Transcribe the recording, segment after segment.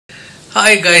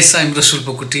Hi guys, I'm Resul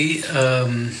Pookutty.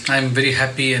 I'm very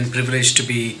happy and privileged to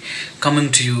be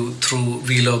coming to you through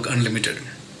Vlog Unlimited.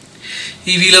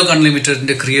 ഈ Vlog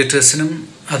Unlimitedന്റെ ക്രിയേറ്റേഴ്സിനും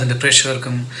അതിൻ്റെ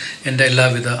പ്രേക്ഷകർക്കും എൻ്റെ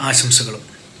എല്ലാവിധ ആശംസകളും.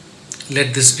 Let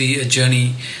this be a journey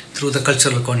through the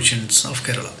cultural conscience of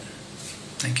Kerala.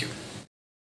 Thank you.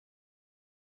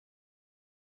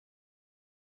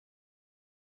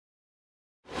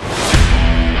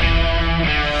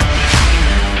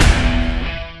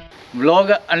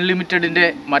 Vlog അൺലിമിറ്റഡിൻ്റെ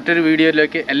മറ്റൊരു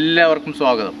വീഡിയോയിലേക്ക് എല്ലാവർക്കും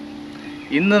സ്വാഗതം.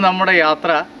 ഇന്ന് നമ്മുടെ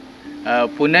യാത്ര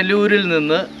പുനലൂരിൽ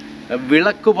നിന്ന്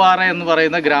വിളക്കുപാറ എന്ന്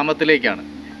പറയുന്ന ഗ്രാമത്തിലേക്കാണ്.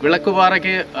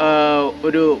 വിളക്കുപാറയ്ക്ക്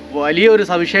ഒരു വലിയൊരു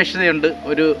സവിശേഷതയുണ്ട്.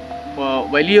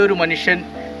 വലിയൊരു മനുഷ്യൻ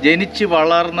ജനിച്ച്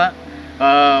വളർന്ന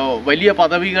വലിയ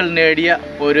പദവികൾ നേടിയ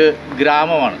ഒരു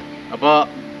ഗ്രാമമാണ്. അപ്പോൾ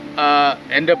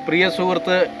എൻ്റെ പ്രിയ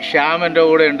സുഹൃത്ത് ശ്യാം എൻ്റെ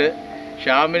കൂടെയുണ്ട്.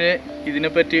 ശ്യാമിന്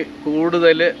ഇതിനെപ്പറ്റി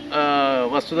കൂടുതൽ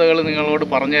വസ്തുതകൾ നിങ്ങളോട്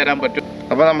പറഞ്ഞു തരാൻ പറ്റും.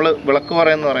 അപ്പോൾ നമ്മൾ വിളക്കുപാറ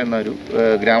എന്ന് പറയുന്ന ഒരു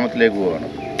ഗ്രാമത്തിലേക്ക് പോവുകയാണ്.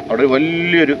 അവിടെ ഒരു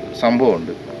വലിയൊരു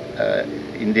സംഭവമുണ്ട്.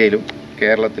 ഇന്ത്യയിലും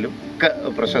കേരളത്തിലും ഒക്കെ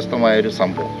പ്രശസ്തമായൊരു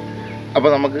സംഭവം. അപ്പോൾ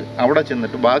നമുക്ക് അവിടെ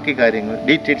ചെന്നിട്ട് ബാക്കി കാര്യങ്ങൾ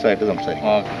ഡീറ്റെയിൽസ് ആയിട്ട്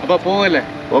സംസാരിക്കാം. അപ്പോൾ പോകല്ലേ?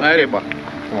 ഓക്കെ, ബാ.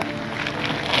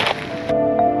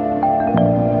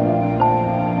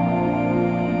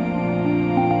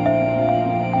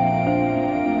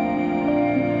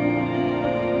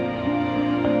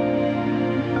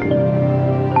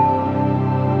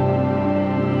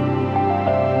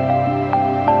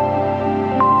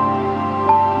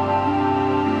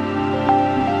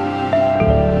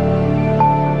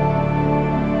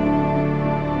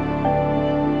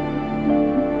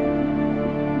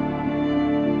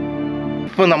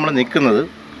 ഇപ്പോൾ നമ്മൾ നിൽക്കുന്നത്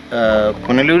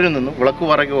പുനലൂരിൽ നിന്ന്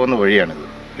വിളക്കുപാറയ്ക്ക് പോകുന്ന വഴിയാണിത്.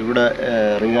 ഇവിടെ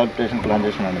റീഹാബിലിറ്റേഷൻ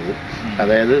പ്ലാന്റേഷനാണിത്.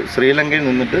 അതായത് ശ്രീലങ്കയിൽ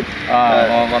നിന്നിട്ട്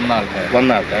വന്ന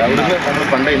ആൾക്കാർ അവിടുന്ന് നമ്മൾ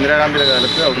പണ്ട് ഇന്ദിരാഗാന്ധിയുടെ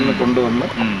കാലത്ത് അവിടുന്ന് കൊണ്ടുവന്ന്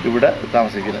ഇവിടെ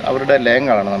താമസിക്കുന്നത്. അവരുടെ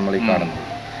ലയങ്ങളാണ് നമ്മൾ ഈ കാണുന്നത്.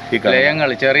 ഈ ലയങ്ങൾ,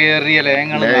 ചെറിയ ചെറിയ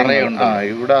ലയങ്ങൾ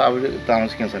ഇവിടെ അവർ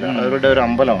താമസിക്കുന്ന സ്ഥലം. അവരുടെ ഒരു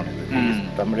അമ്പലമാണിത്.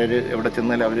 തമിഴര് എവിടെ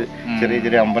ചെന്നാലും അവർ ചെറിയ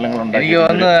ചെറിയ അമ്പലങ്ങളുണ്ടാക്കി. എനിക്ക്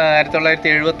തോന്നുന്നു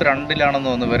 1972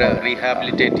 തോന്നുന്നു ഇവരെ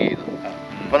റീഹാബിലിറ്റേറ്റ് ചെയ്തു.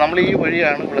 അപ്പോൾ നമ്മൾ ഈ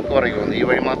വഴിയാണ് വിളക്കുപാറയ്ക്ക് പോകുന്നത്. ഈ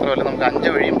വഴി മാത്രമല്ല, നമുക്ക് 5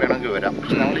 വഴിയും വേണമെങ്കിൽ വരാം.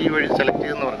 പക്ഷെ നമ്മൾ ഈ വഴി സെലക്ട്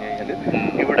ചെയ്തെന്ന് പറഞ്ഞു കഴിഞ്ഞാൽ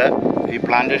ഇവിടെ ഈ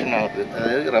പ്ലാന്റേഷനകത്ത്,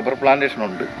 അതായത് റബ്ബർ പ്ലാന്റേഷൻ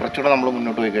ഉണ്ട്. കുറച്ചുകൂടെ നമ്മൾ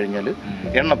മുന്നോട്ട് പോയി കഴിഞ്ഞാൽ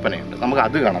എണ്ണപ്പനയുണ്ട്. നമുക്ക്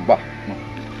അത് കാണാം. വാ.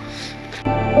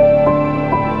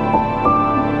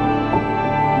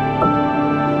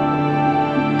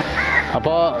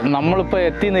 അപ്പോൾ നമ്മളിപ്പോൾ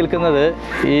എത്തി നിൽക്കുന്നത്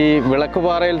ഈ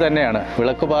വിളക്കുപാറയിൽ തന്നെയാണ്.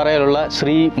 വിളക്കുപാറയിലുള്ള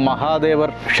ശ്രീ മഹാദേവർ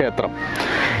ക്ഷേത്രം.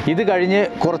 ഇത് കഴിഞ്ഞ്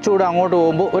കുറച്ചുകൂടെ അങ്ങോട്ട്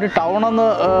പോകുമ്പോൾ ഒരു ടൗണെന്ന്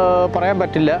പറയാൻ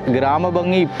പറ്റില്ല,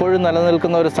 ഗ്രാമഭംഗി ഇപ്പോഴും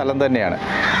നിലനിൽക്കുന്ന ഒരു സ്ഥലം തന്നെയാണ്.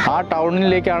 ആ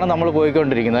ടൗണിലേക്കാണ് നമ്മൾ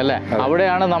പോയിക്കൊണ്ടിരിക്കുന്നത് അല്ലേ?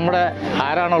 അവിടെയാണ് നമ്മുടെ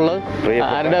ആരാണുള്ളത്?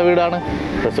 ആരുടെ വീടാണ്?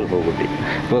 റസൂൽ പൂക്കുട്ടി.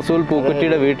 റസൂൽ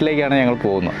പൂക്കുട്ടിയുടെ വീട്ടിലേക്കാണ് ഞങ്ങൾ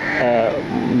പോകുന്നത്.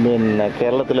 പിന്നെ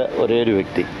കേരളത്തിലെ ഒരേ ഒരു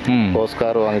വ്യക്തി,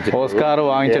 ഓസ്കാർ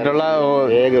വാങ്ങിച്ചിട്ടുള്ള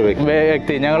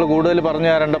വ്യക്തി. ഞങ്ങൾ കൂടുതൽ പറഞ്ഞു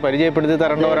തരേണ്ട, പരിചയപ്പെടുത്തി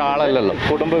തരേണ്ട ഒരാളല്ലല്ലോ.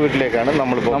 കുടുംബ വീട്ടിലേക്കാണ്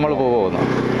നമ്മൾ പോകുന്നത്.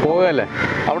 പോവുകയല്ലേ?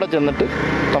 അവിടെ ചെന്നിട്ട്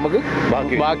നമുക്ക്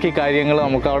ബാക്കി കാര്യങ്ങൾ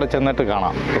നമുക്ക് അവിടെ ചെന്നിട്ട്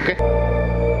കാണാം. ഓക്കെ.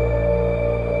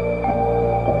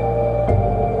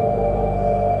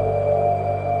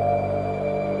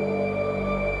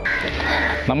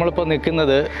 നമ്മളിപ്പോൾ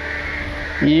നിൽക്കുന്നത്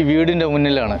ഈ വീടിൻ്റെ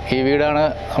മുന്നിലാണ്. ഈ വീടാണ്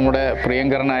നമ്മുടെ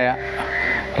പ്രിയങ്കരനായ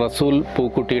റസൂൽ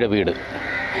പൂക്കുട്ടിയുടെ വീട്.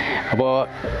 അപ്പോൾ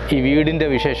ഈ വീടിൻ്റെ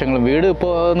വിശേഷങ്ങളും, വീട്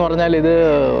ഇപ്പോൾ എന്ന് പറഞ്ഞാൽ ഇത്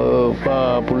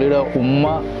പുള്ളിയുടെ ഉമ്മ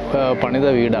പണിത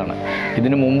വീടാണ്.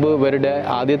 ഇതിനു മുമ്പ് ഇവരുടെ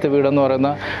ആദ്യത്തെ വീടെന്ന് പറയുന്ന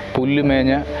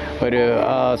പുല്ലുമേഞ്ഞ ഒരു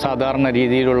സാധാരണ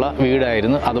രീതിയിലുള്ള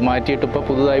വീടായിരുന്നു. അത് മാറ്റിയിട്ട് ഇപ്പോൾ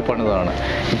പുതുതായി പണിതാണ്.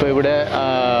 ഇപ്പോൾ ഇവിടെ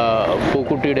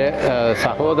പൂക്കുട്ടിയുടെ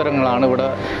സഹോദരങ്ങളാണ് ഇവിടെ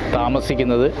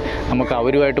താമസിക്കുന്നത്. നമുക്ക്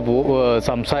അവരുമായിട്ട്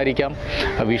സംസാരിക്കാം,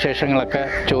 വിശേഷങ്ങളൊക്കെ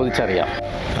ചോദിച്ചറിയാം.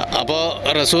 അപ്പോൾ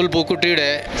റസൂൽ പൂക്കുട്ടിയുടെ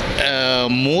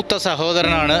മൂത്ത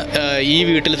സഹോദരനാണ് ഈ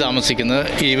വീട്ടിൽ താമസിക്കുന്നത്.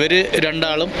 ഇവർ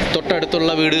രണ്ടാളും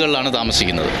തൊട്ടടുത്തുള്ള വീടുകളിലാണ്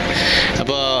താമസിക്കുന്നത്.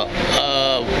 അപ്പോൾ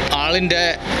ആളിൻ്റെ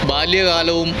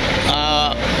ബാല്യകാലവും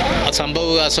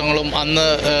സംഭവവികാസങ്ങളും അന്ന്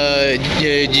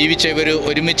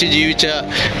ഒരുമിച്ച് ജീവിച്ച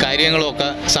കാര്യങ്ങളുമൊക്കെ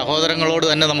സഹോദരങ്ങളോട്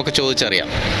തന്നെ നമുക്ക് ചോദിച്ചറിയാം.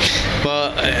 അപ്പോൾ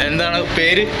എന്താണ്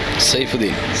പേര്?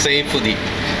 സൈഫുദ്ദീൻ.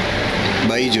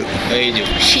 ബൈജു.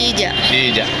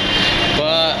 ഷീജ.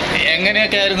 അപ്പോൾ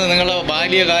എങ്ങനെയൊക്കെ ആയിരുന്നു നിങ്ങളുടെ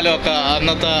ബാല്യകാലമൊക്കെ?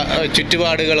 അന്നത്തെ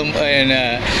ചുറ്റുപാടുകളും പിന്നെ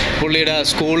പുള്ളിയുടെ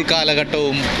സ്കൂൾ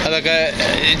കാലഘട്ടവും അതൊക്കെ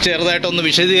ചെറുതായിട്ടൊന്ന്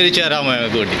വിശദീകരിച്ച് തരാമോ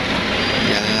ഞങ്ങൾക്ക് വേണ്ടി?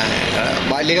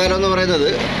 ബാല്യകാലം എന്ന് പറയുന്നത്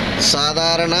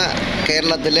സാധാരണ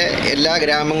കേരളത്തിലെ എല്ലാ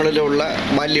ഗ്രാമങ്ങളിലുമുള്ള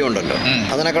ബാല്യമുണ്ടല്ലോ,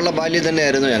 അതിനൊക്കെയുള്ള ബാല്യം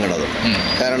തന്നെയായിരുന്നു ഞങ്ങളത്.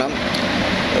 കാരണം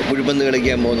കുഴിപ്പന്ത്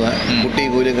കളിക്കാൻ പോകുന്ന, കുട്ടി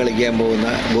കൂലും കളിക്കാൻ പോകുന്ന,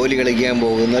 ഗോലി കളിക്കാൻ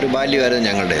പോകുന്ന ഒരു ബാല്യമായിരുന്നു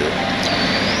ഞങ്ങളുടേത്.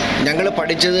 ഞങ്ങൾ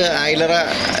പഠിച്ചത് ഐലറ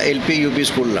LP UP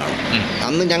സ്കൂളിലാണ്.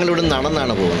 അന്ന് ഞങ്ങളിവിടെ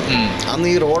നടന്നാണ് പോകുന്നത്. അന്ന്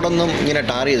ഈ റോഡൊന്നും ഇങ്ങനെ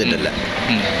ടാർ ചെയ്തിട്ടില്ല.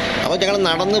 അപ്പോൾ ഞങ്ങൾ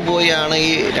നടന്നു പോയാണ്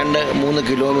ഈ 2-3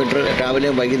 കിലോമീറ്റർ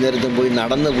രാവിലെയും വൈകുന്നേരത്തും പോയി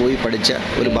നടന്നു പോയി പഠിച്ച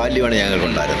ഒരു ബാല്യമാണ്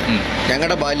ഞങ്ങൾക്കുണ്ടായിരുന്നത്.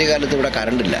 ഞങ്ങളുടെ ബാല്യകാലത്ത് ഇവിടെ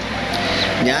കറണ്ടില്ല.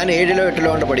 ഞാൻ 7-ലോ 8-ലോ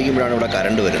കൊണ്ട് പഠിക്കുമ്പോഴാണ് ഇവിടെ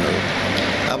കറണ്ട് വരുന്നത്.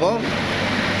 അപ്പോൾ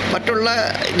മറ്റുള്ള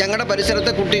ഞങ്ങളുടെ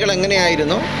പരിസരത്തെ കുട്ടികൾ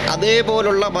എങ്ങനെയായിരുന്നു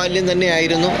അതേപോലുള്ള ബാല്യം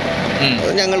തന്നെയായിരുന്നു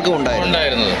ഞങ്ങൾക്കും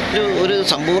ഉണ്ടായിരുന്നത്. ഒരു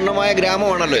സമ്പൂർണ്ണമായ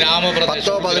ഗ്രാമമാണല്ലോ.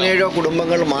 10-17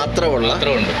 കുടുംബങ്ങൾ മാത്രമുള്ള.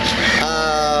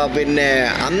 പിന്നെ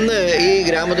അന്ന് ഈ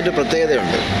ഗ്രാമത്തിൻ്റെ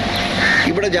പ്രത്യേകതയുണ്ട്.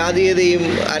 ഇവിടെ ജാതീയതയും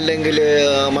അല്ലെങ്കിൽ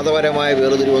മതപരമായ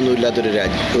വേർതിരിവൊന്നും ഇല്ലാത്തൊരു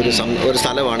ഒരു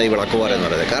സ്ഥലമാണ് ഈ വിളക്കുപാറ എന്ന്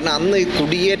പറയുന്നത്. കാരണം അന്ന് ഈ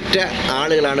കുടിയേറ്റ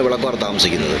ആളുകളാണ് വിളക്കുപാറ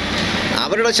താമസിക്കുന്നത്.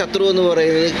 അവരുടെ ശത്രു എന്ന്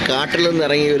പറയുന്നത് കാട്ടിൽ നിന്ന്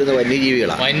ഇറങ്ങി വരുന്ന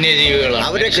വന്യജീവികളാണ്.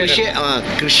 അവരെ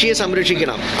കൃഷിയെ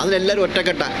സംരക്ഷിക്കണം. അതിനെല്ലാവരും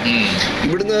ഒറ്റക്കെട്ട.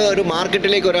 ഇവിടുന്ന് ഒരു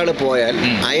മാർക്കറ്റിലേക്ക് ഒരാൾ പോയാൽ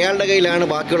അയാളുടെ കയ്യിലാണ്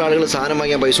ബാക്കിയുള്ള ആളുകൾ സാധനം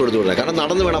വാങ്ങിക്കാൻ പൈസ കൊടുത്തു കൊടുക്കുന്നത്. കാരണം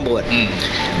നടന്നു വേണം പോകാൻ.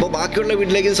 അപ്പോൾ ബാക്കിയുള്ള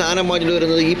വീട്ടിലേക്ക് സാധനം വാങ്ങിയിട്ട്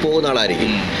വരുന്നത് ഈ പോകുന്ന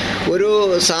ആളായിരിക്കും. ഒരു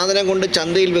സാധനം കൊണ്ട്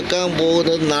ചന്തയിൽ വെക്കാൻ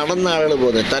പോകുന്നത് നടന്ന ആളുകൾ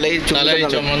പോകുന്നത് തലയിൽ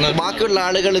ബാക്കിയുള്ള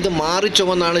ആളുകൾ ഇത് മാറി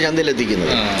ചുമന്നാണ്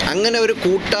ചന്തയിലെത്തിക്കുന്നത്. അങ്ങനെ ഒരു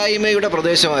കൂട്ടായ്മയുടെ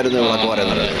പ്രദേശമായിരുന്നു വിളക്കുപാറ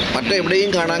എന്നുള്ളത്.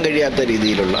 മറ്റെവിടെയും കാണാൻ കഴിയാത്ത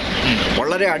രീതിയിലുള്ള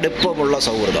വളരെ അടുപ്പമുള്ള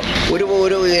സൗഹൃദം. ഒരു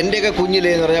എൻ്റെയൊക്കെ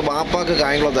കുഞ്ഞിലെന്ന് പറഞ്ഞാൽ ബാപ്പാക്ക്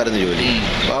കായംകുളത്തായിരുന്നു ജോലി.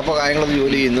 ബാപ്പ കായംകുളത്ത്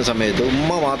ജോലി ചെയ്യുന്ന സമയത്ത് ഉമ്മ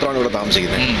മാത്രമാണ് ഇവിടെ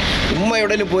താമസിക്കുന്നത്. ഉമ്മ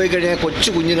എവിടെയും പോയി കഴിഞ്ഞാൽ കൊച്ചു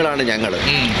കുഞ്ഞുങ്ങളാണ് ഞങ്ങൾ.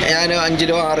 ഞാൻ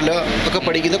 5-ലോ 6-ലോ ഒക്കെ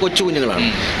പഠിക്കുന്ന കൊച്ചു കുഞ്ഞുങ്ങളാണ്.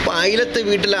 അപ്പോൾ അയലത്തെ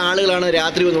വീട്ടിലെ ആളുകളാണ്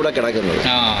രാത്രി വന്ന് ഇവിടെ കിടക്കുന്നത്.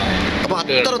 അപ്പോൾ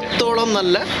അത്രത്തോളം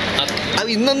നല്ല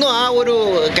ഇന്നൊന്നും ആ ഒരു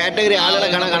കാറ്റഗറി ആളുകളെ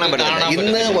കാണാൻ പറ്റില്ല.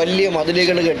 ഇന്ന് വലിയ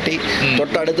മതിലുകൾ കെട്ടി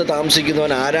തൊട്ടടുത്ത്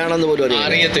താമസിക്കുന്നവൻ ആരാണെന്ന് പോലും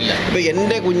അറിയത്തില്ല. ഇപ്പൊ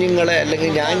എൻ്റെ കുഞ്ഞുങ്ങളെ അല്ലെങ്കിൽ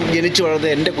ഞാൻ ജനിച്ചു വളർന്ന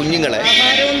എൻ്റെ കുഞ്ഞുങ്ങളെ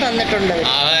ആഹാരവും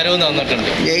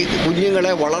തന്നിട്ടുണ്ട്. ഈ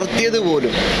കുഞ്ഞുങ്ങളെ വളർത്തിയത്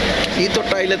പോലും ഈ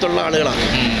തൊട്ടയിലത്തുള്ള ആളുകളാണ്.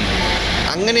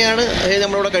 അങ്ങനെയാണ്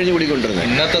നമ്മളിവിടെ കഴിഞ്ഞു കൂടിക്കൊണ്ടിരുന്നത്.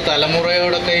 ഇന്നത്തെ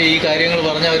തലമുറയോടൊക്കെ ഈ കാര്യങ്ങൾ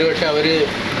പറഞ്ഞാൽ പക്ഷെ അവര്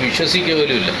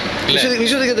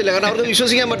വിശ്വസിക്കത്തില്ല. കാരണം അവർക്ക്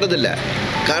വിശ്വസിക്കാൻ പറ്റത്തില്ല.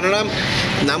 കാരണം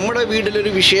നമ്മുടെ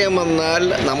വീട്ടിലൊരു വിഷയം വന്നാൽ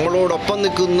നമ്മളോടൊപ്പം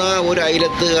നിൽക്കുന്ന ഒരു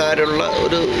അയലത്തുകാരുള്ള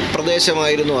ഒരു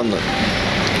പ്രദേശമായിരുന്നു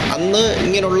അന്ന്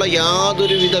ഇങ്ങനെയുള്ള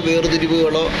യാതൊരുവിധ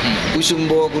വേർതിരിവുകളോ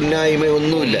കുശുമ്പോ കുന്നായ്മയോ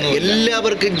ഒന്നുമില്ല.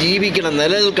 എല്ലാവർക്കും ജീവിക്കണം,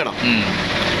 നിലനിൽക്കണം,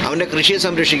 അവൻ്റെ കൃഷിയെ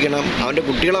സംരക്ഷിക്കണം, അവൻ്റെ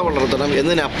കുട്ടികളെ വളർത്തണം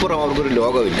എന്നതിനപ്പുറം അവർക്കൊരു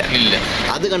ലോകമില്ല.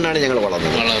 അത് കണ്ടാണ് ഞങ്ങൾ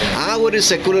വളർന്നത്. ആ ഒരു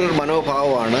സെക്കുലർ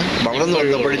മനോഭാവമാണ് വളർന്നു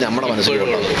വന്നപ്പോഴും നമ്മുടെ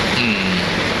മനസ്സിലുള്ളത്.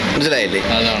 മനസ്സിലായില്ലേ?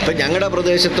 അപ്പം ഞങ്ങളുടെ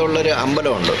പ്രദേശത്തുള്ളൊരു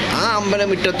അമ്പലമുണ്ട്. ആ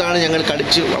അമ്പലമുറ്റത്താണ് ഞങ്ങൾ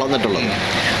കളിച്ച് വളർന്നിട്ടുള്ളത്.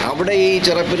 അവിടെ ഈ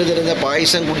ചെറുപ്പിന് തരുന്ന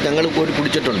പായസം ഞങ്ങൾ പോയി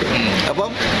കുടിച്ചിട്ടുണ്ട്.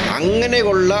 അപ്പം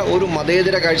അങ്ങനെയുള്ള ഒരു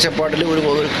മതേതര കാഴ്ചപ്പാടിൽ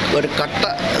ഒരു കട്ട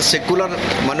സെക്കുലർ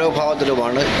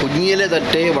മനോഭാവത്തിലുമാണ് കുഞ്ഞിലെ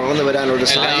തട്ടേ വളർന്നു വരാനുള്ള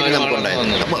സാഹചര്യം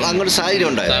നമുക്കുണ്ടായത്. അപ്പം അങ്ങനൊരു സാഹചര്യം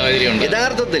ഉണ്ടായത്.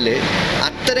 യഥാർത്ഥത്തിൽ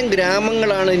അത്തരം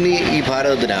ഗ്രാമങ്ങളാണ് ഇനി ഈ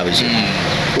ഭാരതത്തിന് ആവശ്യം.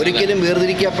 ഒരിക്കലും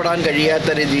വേർതിരിക്കപ്പെടാൻ കഴിയാത്ത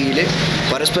രീതിയിൽ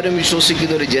പരസ്പരം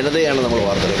വിശ്വസിക്കുന്ന ഒരു ജനതയാണ് നമ്മൾ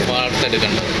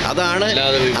വാർത്തെടുക്കേണ്ടത്.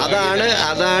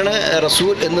 അതാണ്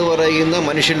റസൂൽ എന്ന് പറയുന്ന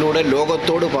മനുഷ്യനിലൂടെ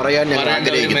ലോകത്തോട് പറയാൻ ഞങ്ങൾ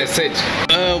ആഗ്രഹിക്കുന്നത്.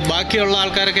 ബാക്കിയുള്ള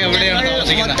ആൾക്കാരൊക്കെ എവിടെയാണ്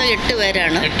താമസിക്കുന്നത്? 8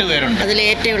 പേരാണ്. 8 പേരുണ്ട്. അതിൽ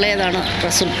ഏറ്റവും ഇളയതാണ്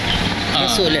റസൂൽ.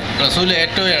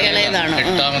 ഏറ്റവും ഇളയതാണ്.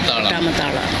 8ാമത്തെ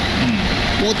ആളാണ്.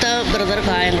 മൂത്ത ബ്രദർ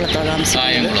കായംകുളത്താണ്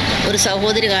താമസിക്കുന്നത്. ഒരു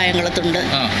സഹോദരി കായംകുളത്തുണ്ട്.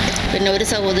 പിന്നെ ഒരു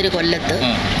സഹോദരി കൊല്ലത്ത്.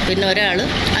 പിന്നെ ഒരാൾ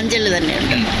അഞ്ചലിൽ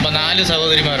തന്നെയുണ്ട്. 4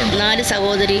 സഹോദരിമാരുണ്ട്. 4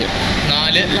 സഹോദരി,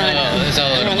 4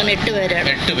 അങ്ങനെ 8 പേരാണ്.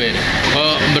 8 പേര്.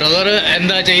 അപ്പോൾ ബ്രദർ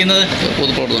എന്താ ചെയ്യുന്നത്?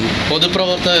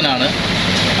 പൊതുപ്രവർത്തകനാണ്.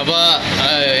 അപ്പോൾ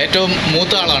ഏറ്റവും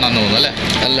മൂത്ത ആളാണെന്ന് തോന്നുന്നു അല്ലേ?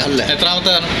 അല്ല.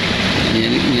 എത്രാമത്തെയാണ്?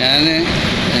 ഞാൻ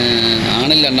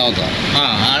ആണിൽ 2ാമത്താണ്.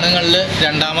 ആണുങ്ങളിൽ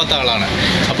 2ാമത്തെ ആളാണ്.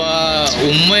 അപ്പോൾ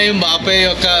ഉമ്മയും ബാപ്പയും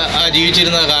ഒക്കെ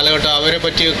ജീവിച്ചിരുന്ന കാലഘട്ടം അവരെ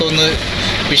പറ്റിയൊക്കെ ഒന്ന്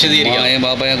വിശദീകരിക്കാം.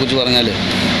 ബാപ്പയെ കുറിച്ച് പറഞ്ഞാൽ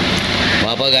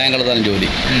ബാപ്പ കായംകുളത്താണ് ജോലി.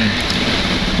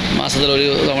 മാസത്തിലൊരു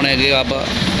തവണയൊക്കെ ബാപ്പ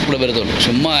ഇവിടെ വരത്തുള്ളൂ.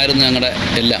 പക്ഷെ ഉമ്മ ആയിരുന്നു ഞങ്ങളുടെ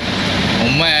എല്ലാം.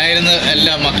 ഉമ്മയായിരുന്നു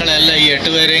എല്ലാം. മക്കളെല്ലാം ഈ 8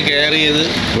 പേരെയും കെയർ ചെയ്ത്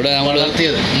ഇവിടെ നമ്മൾ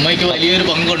വളർത്തിയത്. ഉമ്മയ്ക്ക് വലിയൊരു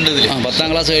പങ്കുണ്ട് ഇതിൽ. 10ാം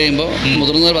ക്ലാസ് കഴിയുമ്പോൾ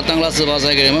മുതിർന്നവർ 10ാം ക്ലാസ്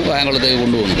പാസ്സായി കഴിയുമ്പോൾ കായംകുളത്തേക്ക്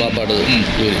കൊണ്ടുപോകുന്നു. പാപ്പാട്ട്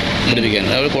ജോലി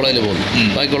പഠിപ്പിക്കാൻ അവർ കോളേജിൽ പോകുന്നു.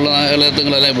 ബാക്കിയുള്ള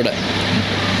ഇളയത്തുങ്ങളെല്ലാം ഇവിടെ.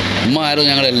 ഉമ്മ ആയിരുന്നു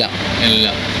ഞങ്ങളെല്ലാം.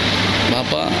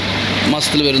 പാപ്പ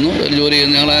മാസത്തിൽ വരുന്നു, ജോലി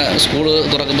ചെയ്യുന്നു. ഞങ്ങളെ സ്കൂള്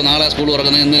തുറക്കുമ്പോൾ നാളെ സ്കൂൾ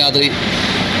തുറക്കുന്നത് ഇന്ന് രാത്രി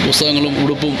പുസ്തകങ്ങളും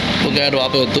ഉടുപ്പും ഒക്കെ ആയിട്ട്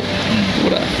പാപ്പ എത്തും.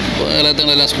 ഇവിടെ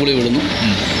ഇളയത്തുങ്ങളെല്ലാം സ്കൂളിൽ വിടുന്നു.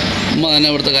 ഉമ്മ തന്നെ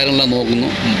ഇവിടുത്തെ കാര്യങ്ങളെല്ലാം നോക്കുന്നു.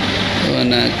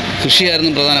 പിന്നെ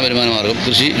കൃഷിയായിരുന്നു പ്രധാന വരുമാന മാർഗം.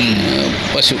 കൃഷി,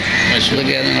 പശു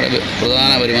ഇതൊക്കെയായിരുന്നു ഞങ്ങളുടെ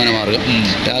പ്രധാന വരുമാന മാർഗം.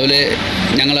 രാവിലെ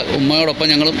ഉമ്മയോടൊപ്പം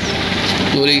ഞങ്ങളും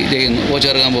ജോലി ചെയ്യുന്നു.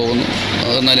 പോച്ചിറക്കാൻ പോകുന്നു,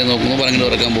 എന്നാലും നോക്കുന്നു, പറങ്ങിട്ട്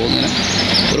ഇറക്കാൻ പോകുന്നതിന്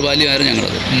ഒരു ബാല്യമായിരുന്നു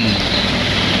ഞങ്ങളത്.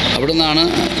 അവിടെ നിന്നാണ്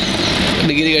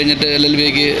ഡിഗ്രി കഴിഞ്ഞിട്ട്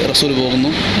LLBക്ക് റസൂൽ പോകുന്നു.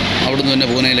 അവിടുന്ന് പിന്നെ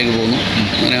പൂനെയിലേക്ക് പോകുന്നു.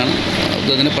 അങ്ങനെയാണ്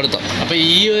അദ്ദേഹത്തിൻ്റെ പഠിത്തം. അപ്പോൾ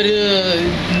ഈ ഒരു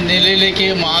നിലയിലേക്ക്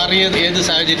മാറിയത് ഏത്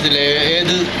സാഹചര്യത്തിൽ,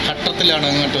 ഏത് ഘട്ടത്തിലാണ്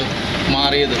അങ്ങോട്ട്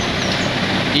മാറിയത്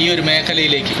ഈ ഒരു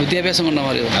മേഖലയിലേക്ക്? വിദ്യാഭ്യാസം കൊണ്ടാണ്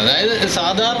മാറിയത്. അതായത്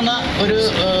സാധാരണ ഒരു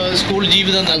സ്കൂൾ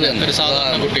ജീവിതം തന്നെ ഒരു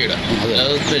സാധാരണ കുട്ടിയുടെ,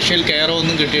 അതായത് സ്പെഷ്യൽ കെയറോ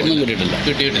ഒന്നും കിട്ടിയിട്ടില്ല.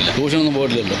 ട്യൂഷനൊന്നും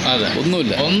പോയിട്ടില്ലല്ലോ. അതെ,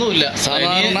 ഒന്നുമില്ല.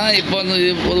 സാധാരണ ഇപ്പം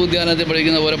പൊതുവിദ്യാലയത്തിൽ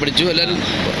പഠിക്കുന്ന പോലെ പഠിച്ചു. എല്ലാവരും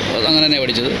അങ്ങനെ തന്നെയാണ്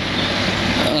പഠിച്ചത്.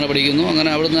 അങ്ങനെ പഠിക്കുന്നു. അങ്ങനെ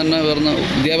അവിടുന്ന് തന്നെ ഉയർന്ന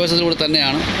വിദ്യാഭ്യാസത്തിലൂടെ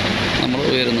തന്നെയാണ് നമ്മൾ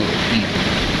ഉയരുന്നത്.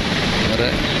 വേറെ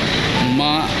ഉമ്മ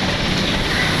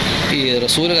ഈ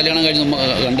റസൂല് കല്യാണം കഴിച്ചത് ഉമ്മ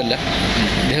കണ്ടില്ല.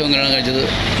 അദ്ദേഹം കല്യാണം കഴിച്ചത്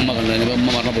ഉമ്മ കണ്ടില്ല. ഇപ്പം ഉമ്മ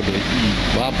മരണപ്പെട്ടു പോയി.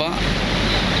 വാപ്പ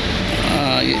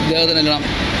ഇദ്ദേഹത്തിനെല്ലാം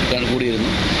കൂടിയിരുന്നു.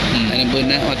 അതിന്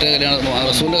പിന്നെ മറ്റേ കല്യാണം,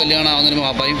 റസൂലിൻ്റെ കല്യാണം ആവുന്നതിന്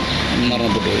വാപ്പായും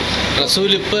മരണപ്പെട്ടു പോയി. റസൂൽ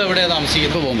ഇപ്പോൾ എവിടെയാണ് താമസിക്കുന്നത്?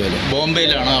 ഇപ്പോൾ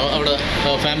ബോംബെയിലാണ്. അവിടെ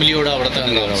ഫാമിലിയോട് അവിടെ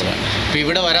തന്നെ. ഇപ്പോൾ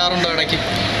ഇവിടെ വരാറുണ്ടോ ഇടയ്ക്ക്?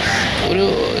 ഒരു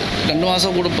 2 മാസം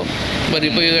കൂടുമ്പം വരും.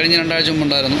 ഇപ്പോൾ കഴിഞ്ഞ 2 ആഴ്ച മുമ്പ്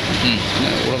ഉണ്ടായിരുന്നു.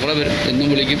 കൂടെ വരും. എന്നും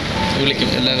വിളിക്കും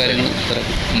എല്ലാ കാര്യങ്ങളും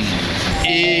തിരക്കും.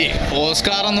 ഈ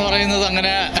ഓസ്കാർ എന്ന് പറയുന്നത്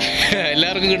അങ്ങനെ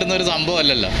എല്ലാവർക്കും കിട്ടുന്ന ഒരു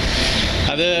സംഭവമല്ലല്ലോ.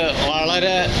 അത്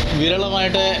വളരെ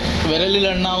വിരളമായിട്ട് വിരലിൽ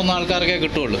എണ്ണാവുന്ന ആൾക്കാർക്കേ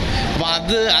കിട്ടുള്ളൂ. അപ്പോൾ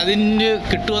അതിന്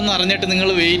കിട്ടുമെന്ന് അറിഞ്ഞിട്ട് നിങ്ങൾ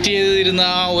വെയിറ്റ് ചെയ്തിരുന്ന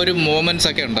ആ ഒരു മൊമെൻറ്റ്സ്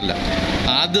ഒക്കെ ഉണ്ടല്ലോ,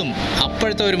 അതും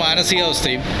അപ്പോഴത്തെ ഒരു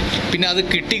മാനസികാവസ്ഥയും പിന്നെ അത്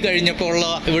കിട്ടിക്കഴിഞ്ഞപ്പോൾ ഉള്ള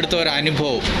ഇവിടുത്തെ ഒരു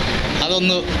അനുഭവം,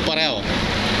 അതൊന്ന് പറയാമോ?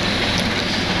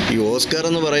 ഈ ഓസ്കാർ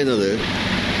എന്ന് പറയുന്നത്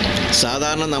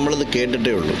സാധാരണ നമ്മളിത്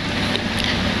കേട്ടിട്ടേ ഉള്ളൂ.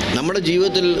 നമ്മുടെ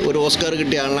ജീവിതത്തിൽ ഒരു ഓസ്കാർ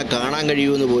കിട്ടിയ ആളിനെ കാണാൻ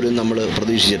കഴിയുമെന്ന് പോലും നമ്മൾ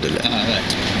പ്രതീക്ഷിച്ചിട്ടില്ല.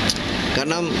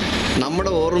 കാരണം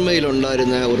നമ്മുടെ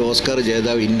ഓർമ്മയിലുണ്ടായിരുന്ന ഒരു ഓസ്കാർ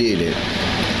ജേതാവ് ഇന്ത്യയിൽ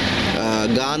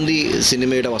ഗാന്ധി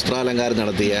സിനിമയുടെ വസ്ത്രാലങ്കാരം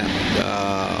നടത്തിയ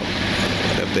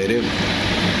പേര്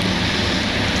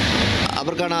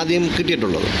അവർക്കാണ് ആദ്യം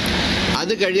കിട്ടിയിട്ടുള്ളത്.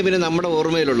 അത് കഴിഞ്ഞ് പിന്നെ നമ്മുടെ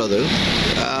ഓർമ്മയിലുള്ളത്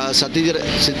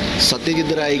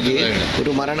സത്യജിത് റായിക്ക്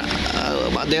ഒരു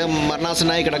അദ്ദേഹം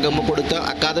മരണാസനായി കിടക്കുമ്പോൾ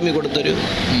അക്കാദമി കൊടുത്തൊരു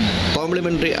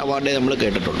കോംപ്ലിമെൻ്ററി അവാർഡേ നമ്മൾ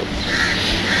കേട്ടിട്ടുള്ളൂ.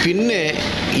 പിന്നെ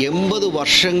 80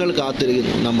 വർഷങ്ങൾ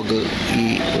കാത്തിരിക്കുന്നു നമുക്ക് ഈ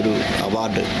ഒരു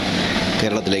അവാർഡ്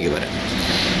കേരളത്തിലേക്ക് വരാൻ.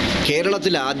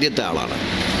 കേരളത്തിലെ ആദ്യത്തെ ആളാണ്,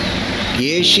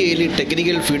 ഏഷ്യയിൽ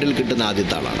ടെക്നിക്കൽ ഫീൽഡിൽ കിട്ടുന്ന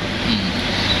ആദ്യത്തെ ആളാണ്.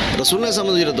 റസൂലിനെ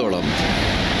സംബന്ധിച്ചിടത്തോളം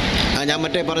ഞാൻ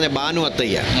മറ്റേ പറഞ്ഞ ബാനു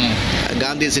അത്തയ്യ,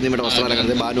 ഗാന്ധി സിനിമയുടെ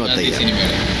വസ്ത്രാലങ്കാരത്തിൽ ബാനു അത്തയ്യ.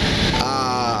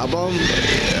 അപ്പം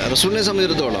റസൂലിനെ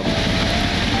സംബന്ധിച്ചിടത്തോളം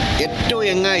ഏറ്റവും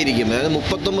യങ്ങായിരിക്കും, അതായത്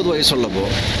 39 വയസ്സുള്ളപ്പോൾ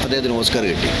അദ്ദേഹത്തിന് ഓസ്കാർ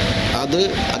കിട്ടി. അത്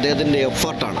അദ്ദേഹത്തിൻ്റെ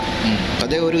എഫർട്ടാണ്.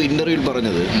 അദ്ദേഹം ഒരു ഇൻ്റർവ്യൂവിൽ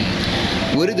പറഞ്ഞത്,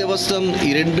 ഒരു ദിവസം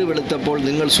ഇരുണ്ട് വെളുത്തപ്പോൾ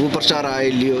നിങ്ങൾ സൂപ്പർ സ്റ്റാർ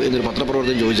ആയില്ലയോ എന്നൊരു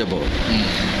പത്രപ്രവർത്തകൻ ചോദിച്ചപ്പോൾ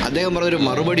അദ്ദേഹം പറഞ്ഞൊരു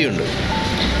മറുപടിയുണ്ട്,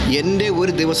 എൻ്റെ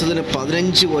ഒരു ദിവസത്തിന്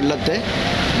 15 കൊല്ലത്തെ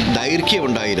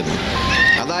ദൈർഘ്യമുണ്ടായിരുന്നു.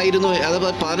 അത്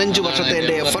 15 വർഷത്തെ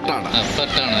എൻ്റെ എഫർട്ടാണ്.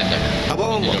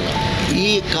 അപ്പം ഈ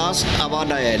കാസ്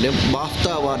അവാർഡായാലും ബാഫ്ത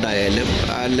അവാർഡായാലും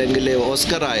അല്ലെങ്കിൽ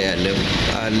ഓസ്കർ ആയാലും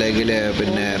അല്ലെങ്കിൽ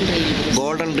പിന്നെ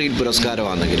ഗോൾഡൻ റീൽ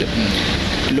പുരസ്കാരമാണെങ്കിലും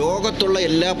ലോകത്തുള്ള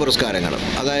എല്ലാ പുരസ്കാരങ്ങളും,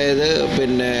 അതായത്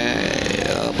പിന്നെ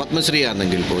പത്മശ്രീ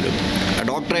ആണെങ്കിൽ പോലും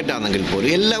ഡോക്ടറേറ്റ് ആണെങ്കിൽ പോലും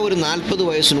എല്ലാം ഒരു 40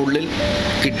 വയസ്സിനുള്ളിൽ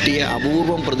കിട്ടിയ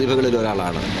അപൂർവം പ്രതിഭകളിൽ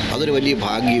ഒരാളാണ്. അതൊരു വലിയ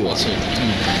ഭാഗ്യവുമാണ്.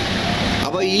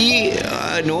 അപ്പോൾ ഈ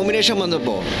നോമിനേഷൻ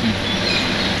വന്നപ്പോൾ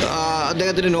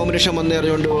അദ്ദേഹത്തിന് നോമിനേഷൻ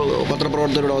വന്നറിഞ്ഞുകൊണ്ട്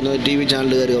പത്രപ്രവർത്തകരുടെ വന്നു, TV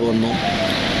ചാനലുകാർ വന്നു.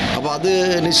 അപ്പോൾ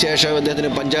അതിന് ശേഷം അദ്ദേഹത്തിന്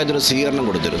പഞ്ചായത്തിന് സ്വീകരണം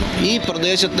കൊടുത്തിരുന്നു. ഈ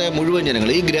പ്രദേശത്തെ മുഴുവൻ ജനങ്ങൾ,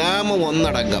 ഈ ഗ്രാമം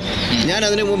ഒന്നടങ്കം, ഞാൻ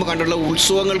അതിനു മുമ്പ് കണ്ടുള്ള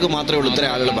ഉത്സവങ്ങൾക്ക് മാത്രമേ ഉള്ളൂ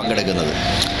ഇത്രയും ആളുകൾ പങ്കെടുക്കുന്നത്.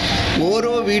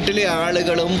 ഓരോ വീട്ടിലെ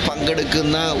ആളുകളും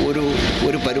പങ്കെടുക്കുന്ന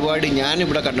ഒരു പരിപാടി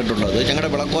ഞാനിവിടെ കണ്ടിട്ടുള്ളത്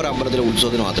ഞങ്ങളുടെ വിളക്കോര അമ്പലത്തിലെ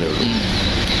ഉത്സവത്തിന് മാത്രമേ ഉള്ളൂ.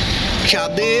 പക്ഷെ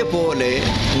അതേപോലെ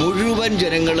മുഴുവൻ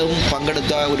ജനങ്ങളും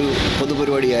പങ്കെടുത്ത ഒരു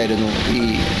പൊതുപരിപാടിയായിരുന്നു ഈ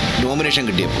നോമിനേഷൻ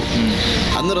കിട്ടിയപ്പോൾ.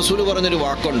 അന്ന് റസൂല് പറഞ്ഞൊരു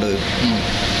വാക്കുണ്ട്,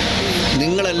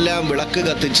 നിങ്ങളെല്ലാം വിളക്ക്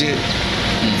കത്തിച്ച്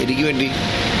എനിക്ക് വേണ്ടി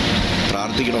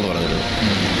പ്രാർത്ഥിക്കണമെന്ന് പറഞ്ഞത്.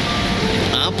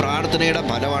 ആ പ്രാർത്ഥനയുടെ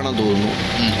ഫലമാണെന്ന് തോന്നുന്നു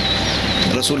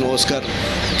റസൂൽ ഓസ്കാർ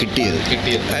കിട്ടിയത്.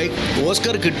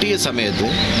 ഓസ്കാർ കിട്ടിയ സമയത്ത്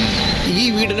ഈ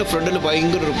വീടിൻ്റെ ഫ്രണ്ടിൽ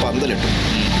ഭയങ്കര ഒരു പന്തലിട്ടു.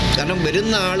 കാരണം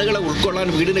വരുന്ന ആളുകളെ ഉൾക്കൊള്ളാൻ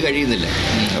വീടിന് കഴിയുന്നില്ല.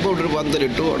 അപ്പോൾ ഇവിടെ ഒരു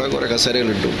പന്തലിട്ടു, അവിടെ കുറേ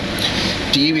കസേരകളിട്ടു,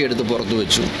 TV എടുത്ത് പുറത്ത്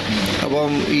വെച്ചു.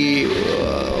 അപ്പം ഈ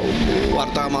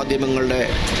വാർത്താമാധ്യമങ്ങളുടെ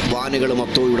വാനുകൾ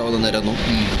മൊത്തവും ഇവിടെ വന്ന് നിരന്നു.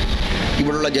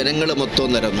 ഇവിടെയുള്ള ജനങ്ങൾ മൊത്തവും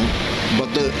നിരന്നു.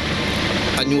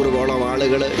 500-ഓളം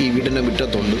ആളുകൾ ഈ വീടിൻ്റെ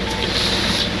മുറ്റത്തുണ്ട്.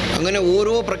 അങ്ങനെ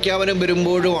ഓരോ പ്രഖ്യാപനം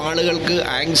വരുമ്പോഴും ആളുകൾക്ക്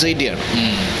ആങ്സൈറ്റിയാണ്,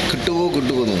 കിട്ടുമോ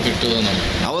എന്ന്.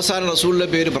 അവസാനം റസൂലിൻ്റെ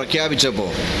പേര് പ്രഖ്യാപിച്ചപ്പോൾ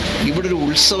ഇവിടെ ഒരു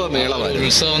ഉത്സവമേളമായിരുന്നു.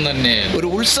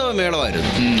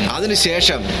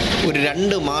 അതിനുശേഷം ഒരു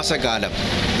 2 മാസക്കാലം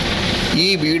ഈ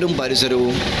വീടും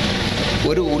പരിസരവും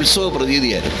ഒരു ഉത്സവ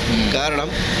പ്രതീതിയായിരുന്നു. കാരണം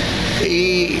ഈ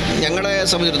ഞങ്ങളെ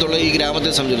സംബന്ധിച്ചിടത്തോളം, ഈ ഗ്രാമത്തെ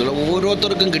സംബന്ധിച്ചിടത്തോളം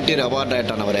ഓരോരുത്തർക്കും കിട്ടിയൊരു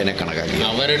അവാർഡായിട്ടാണ് അവരതിനെ കണക്കാക്കിയത്.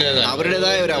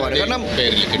 അവരുടേതായ ഒരു അവാർഡ്. കാരണം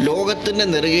ലോകത്തിൻ്റെ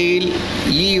നെറുകയിൽ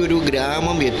ഈ ഒരു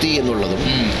ഗ്രാമം എത്തി എന്നുള്ളതും,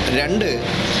 രണ്ട്,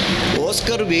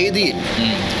 ഓസ്കർ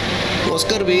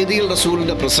വേദിയിൽ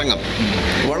റസൂലിൻ്റെ പ്രസംഗം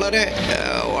വളരെ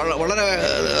വളരെ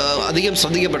അധികം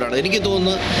ശ്രദ്ധിക്കപ്പെട്ടാണ്. എനിക്ക്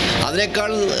തോന്നുന്നു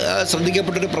അതിനേക്കാൾ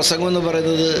ശ്രദ്ധിക്കപ്പെട്ടൊരു പ്രസംഗം എന്ന്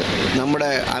പറയുന്നത്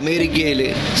നമ്മുടെ അമേരിക്കയിൽ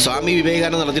സ്വാമി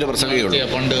വിവേകാനന്ദ നടത്തിയൊരു പ്രസംഗമേ ഉള്ളൂ.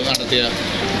 പണ്ട് നടത്തിയ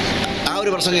ആ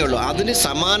ഒരു പ്രസംഗമേ ഉള്ളൂ. അതിന്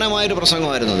സമാനമായൊരു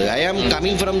പ്രസംഗമായിരുന്നത്. I am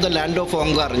coming from the land of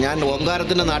Omkar, ഞാൻ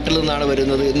ഓങ്കാരത്തിൻ്റെ നാട്ടിൽ നിന്നാണ്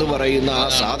വരുന്നത് എന്ന് പറയുന്ന ആ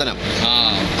സാധനം,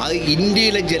 അത്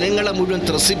ഇന്ത്യയിലെ ജനങ്ങളെ മുഴുവൻ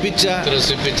ത്രസിപ്പിച്ച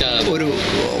ഒരു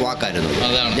വാക്കായിരുന്നു.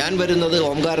 ഞാൻ വരുന്നത്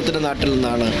ഓങ്കാരത്തിൻ്റെ നാട്ടിൽ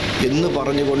നിന്നാണ് എന്ന്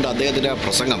പറഞ്ഞുകൊണ്ട് അദ്ദേഹത്തിൻ്റെ ആ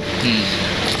പ്രസംഗം,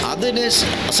 അതിന്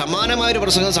സമാനമായൊരു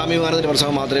പ്രസംഗം സ്വാമി വിവേകാനന്ദൻ്റെ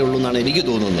പ്രസംഗം മാത്രമേ ഉള്ളൂ എന്നാണ് എനിക്ക്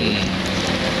തോന്നുന്നത്.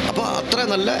 അപ്പോൾ അത്ര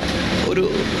നല്ല ഒരു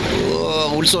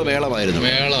ഉത്സവമേളമായിരുന്നു.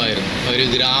 ഒരു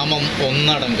ഗ്രാമം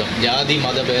ഒന്നടങ്കം ജാതി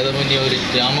മതഭേദമന്യേ ഒരു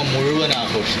ഗ്രാമം മുഴുവൻ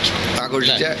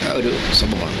ആഘോഷിച്ച ഒരു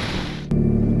സംഭവമാണ്.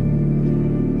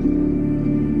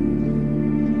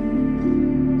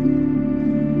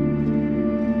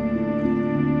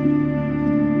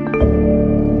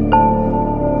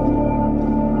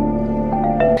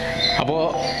 അപ്പോൾ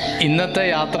ഇന്നത്തെ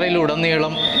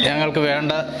യാത്രയിലുടനീളം ഞങ്ങൾക്ക്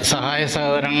വേണ്ട സഹായ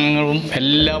സഹകരണങ്ങളും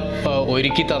എല്ലാം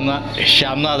ഒരുക്കി തന്ന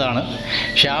ശ്യാംനാഥാണ്.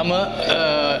 ശ്യാം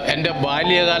എൻ്റെ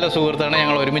ബാല്യകാല സുഹൃത്താണ്.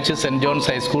 ഞങ്ങൾ ഒരുമിച്ച് സെൻറ്റ് ജോൺസ്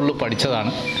ഹൈസ്കൂളിൽ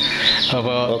പഠിച്ചതാണ്.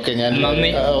 അപ്പോൾ ഞാൻ നന്ദി.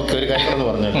 ഒരു കാര്യമെന്ന്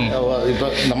പറഞ്ഞു, ഇപ്പോൾ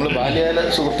നമ്മൾ ബാല്യകാല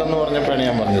സുഹൃത്തെന്ന് പറഞ്ഞപ്പോഴാണ്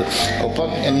ഞാൻ പറഞ്ഞത്.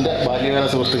 ഒപ്പം എൻ്റെ ബാല്യകാല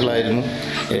സുഹൃത്തുക്കളായിരുന്നു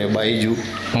ബൈജു,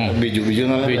 ബിജു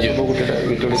എന്ന് പറഞ്ഞാൽ കുട്ടിയുടെ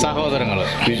വീട്ടിൽ സഹോദരങ്ങൾ,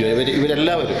 ബിജു,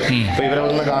 ഇവരെല്ലാവരും. അപ്പോൾ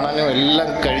ഇവരവിടുന്ന് കാണാനും എല്ലാം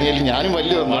കഴിഞ്ഞാൽ ഞാനും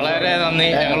വളരെ നന്ദി.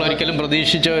 ഞങ്ങൾ ഒരിക്കലും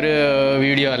പ്രതീക്ഷിച്ച ഒരു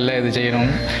വീഡിയോ അല്ല ഇത് ചെയ്യണം.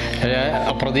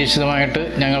 അപ്രതീക്ഷിതമായിട്ട്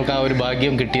ഞങ്ങൾക്ക് ആ ഒരു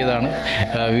ഭാഗ്യം കിട്ടിയതാണ്.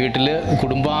 വീട്ടിൽ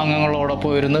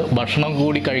കുടുംബാംഗങ്ങളോടൊപ്പം ഇരുന്ന് ഭക്ഷണം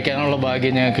കൂടി കഴിക്കാനുള്ള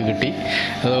ഭാഗ്യം ഞങ്ങൾക്ക് കിട്ടി.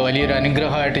 അത് വലിയൊരു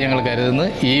അനുഗ്രഹമായിട്ട് ഞങ്ങൾ കരുതുന്നു.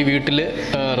 ഈ വീട്ടിൽ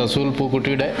റസൂൽ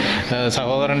പൂക്കുട്ടിയുടെ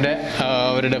സഹോദരൻ്റെ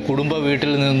അവരുടെ കുടുംബ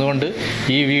വീട്ടിൽ നിന്നുകൊണ്ട്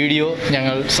ഈ വീഡിയോ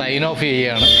ഞങ്ങൾ സൈൻ ഓഫ്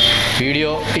ചെയ്യുകയാണ്.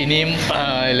 വീഡിയോ ഇനിയും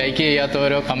ലൈക്ക്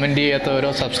ചെയ്യാത്തവരോ കമൻറ്റ്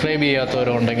ചെയ്യാത്തവരോ സബ്സ്ക്രൈബ്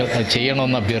ചെയ്യാത്തവരോ ഉണ്ടെങ്കിൽ അത്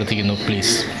ചെയ്യണമെന്ന് അഭ്യർത്ഥിക്കുന്നു,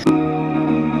 പ്ലീസ്.